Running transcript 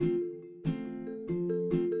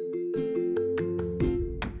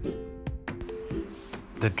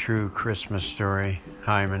The True Christmas Story.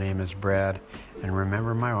 Hi, my name is Brad, and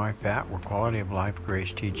remember my wife Pat. We're Quality of Life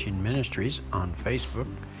Grace Teaching Ministries on Facebook.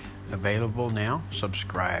 Available now.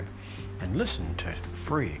 Subscribe and listen to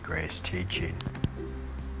free grace teaching.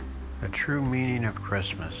 The true meaning of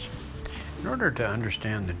Christmas. In order to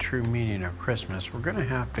understand the true meaning of Christmas, we're going to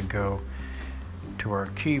have to go to our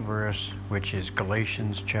key verse, which is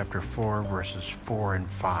Galatians chapter 4, verses 4 and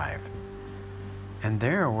 5. And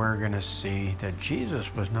there we're going to see that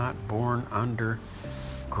Jesus was not born under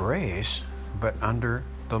grace, but under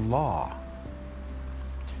the law.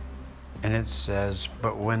 And it says,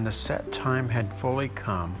 "But when the set time had fully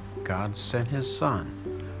come, God sent his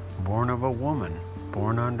Son, born of a woman,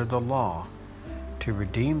 born under the law, to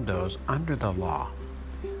redeem those under the law,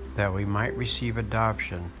 that we might receive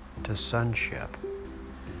adoption to sonship."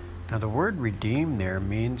 Now the word redeem there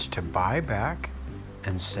means to buy back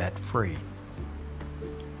and set free.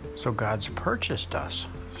 So God's purchased us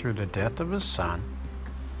through the death of his Son,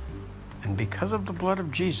 and because of the blood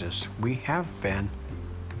of Jesus, we have been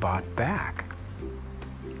bought back.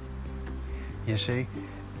 You see?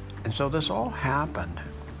 And so this all happened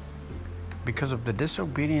because of the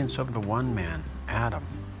disobedience of the one man, Adam.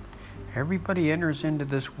 Everybody enters into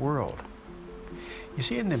this world. You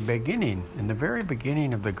see, in the very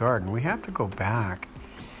beginning of the garden, we have to go back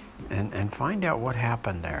and find out what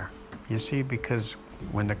happened there. You see, because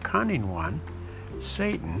when the cunning one,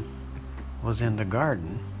 Satan, was in the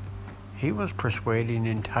garden, he was persuading,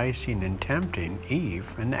 enticing, and tempting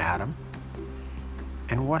Eve and Adam.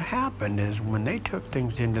 And what happened is when they took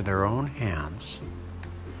things into their own hands,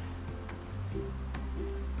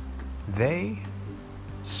 they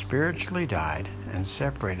spiritually died and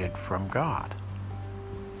separated from God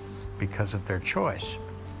because of their choice.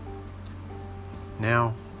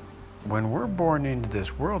 Now, when we're born into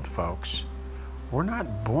this world, folks, we're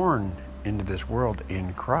not born into this world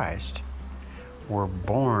in Christ. We're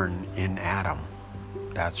born in Adam.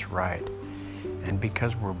 That's right. And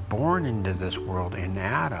because we're born into this world in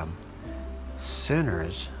Adam,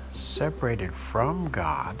 sinners separated from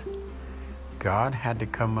God, God had to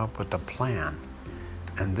come up with a plan.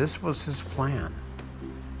 And this was his plan,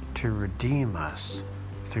 to redeem us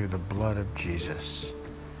through the blood of Jesus.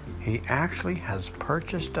 He actually has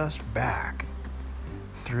purchased us back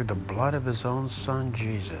through the blood of his own Son,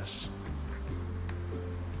 Jesus.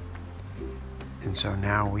 And so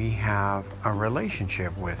now we have a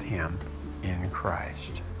relationship with him in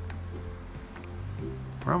Christ.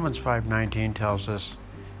 Romans 5:19 tells us,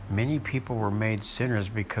 many people were made sinners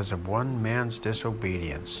because of one man's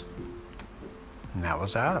disobedience. And that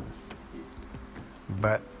was Adam.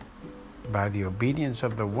 But by the obedience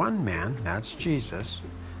of the one man, that's Jesus,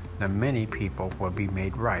 the many people will be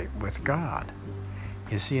made right with God.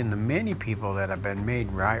 You see, and the many people that have been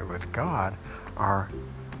made right with God are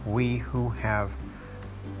we who have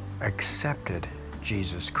accepted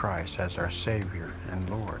Jesus Christ as our Savior and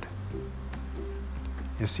Lord.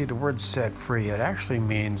 You see, the word set free, it actually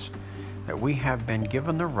means that we have been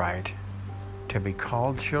given the right to be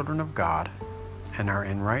called children of God and are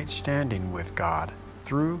in right standing with God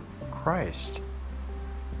through Christ.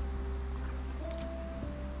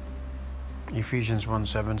 Ephesians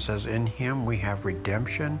 1:7 says, in him we have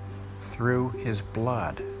redemption through his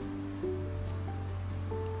blood.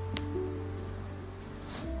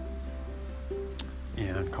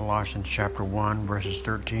 In Colossians chapter 1, verses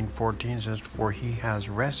 13-14 says, for he has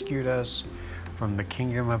rescued us from the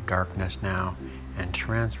kingdom of darkness now and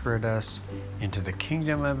transferred us into the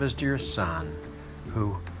kingdom of his dear Son,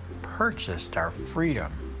 who purchased our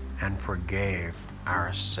freedom and forgave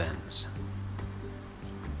our sins.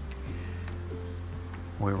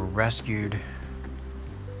 We were rescued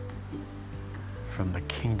from the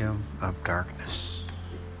kingdom of darkness.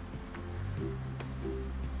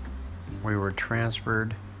 We were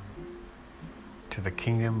transferred to the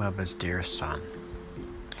kingdom of his dear Son.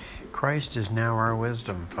 Christ is now our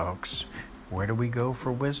wisdom, folks. Where do we go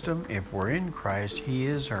for wisdom? If we're in Christ, he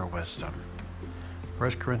is our wisdom.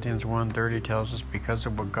 1 Corinthians 1:30 tells us, because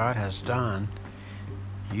of what God has done,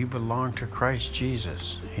 you belong to Christ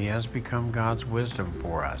Jesus. He has become God's wisdom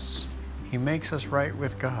for us. He makes us right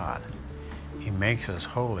with God. He makes us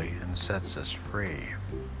holy and sets us free.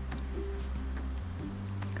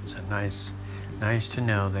 It's nice to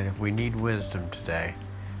know that if we need wisdom today,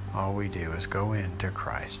 all we do is go into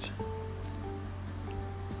Christ.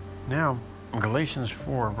 Now, Galatians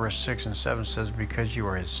 4, verse 6 and 7 says, because you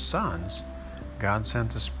are his sons, God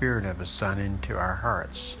sent the Spirit of his Son into our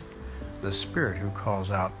hearts, the Spirit who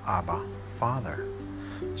calls out, Abba, Father.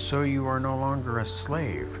 So you are no longer a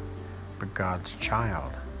slave, but God's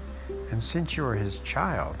child. And since you are his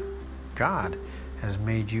child, God has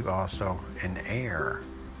made you also an heir.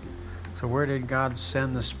 So where did God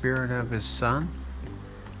send the Spirit of His Son?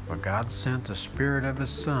 Well, God sent the Spirit of His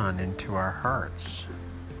Son into our hearts.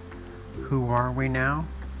 Who are we now?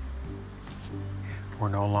 We're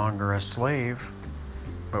no longer a slave,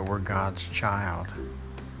 but we're God's child.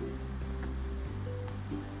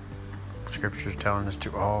 Scripture is telling us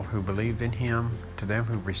to all who believed in Him, to them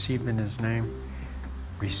who received in His name,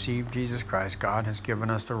 received Jesus Christ, God has given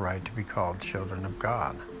us the right to be called children of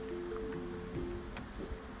God.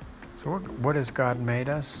 So what has God made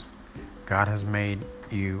us? God has made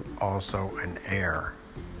you also an heir.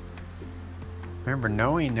 Remember,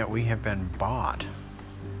 knowing that we have been bought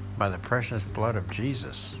by the precious blood of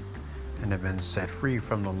Jesus and have been set free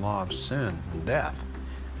from the law of sin and death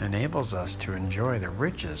enables us to enjoy the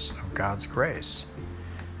riches of God's grace.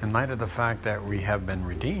 In light of the fact that we have been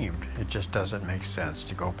redeemed, it just doesn't make sense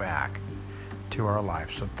to go back to our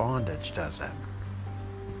lives of bondage, does it?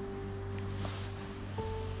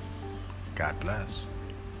 God bless.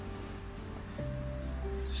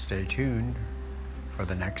 Stay tuned for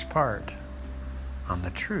the next part on the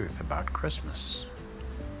truth about Christmas.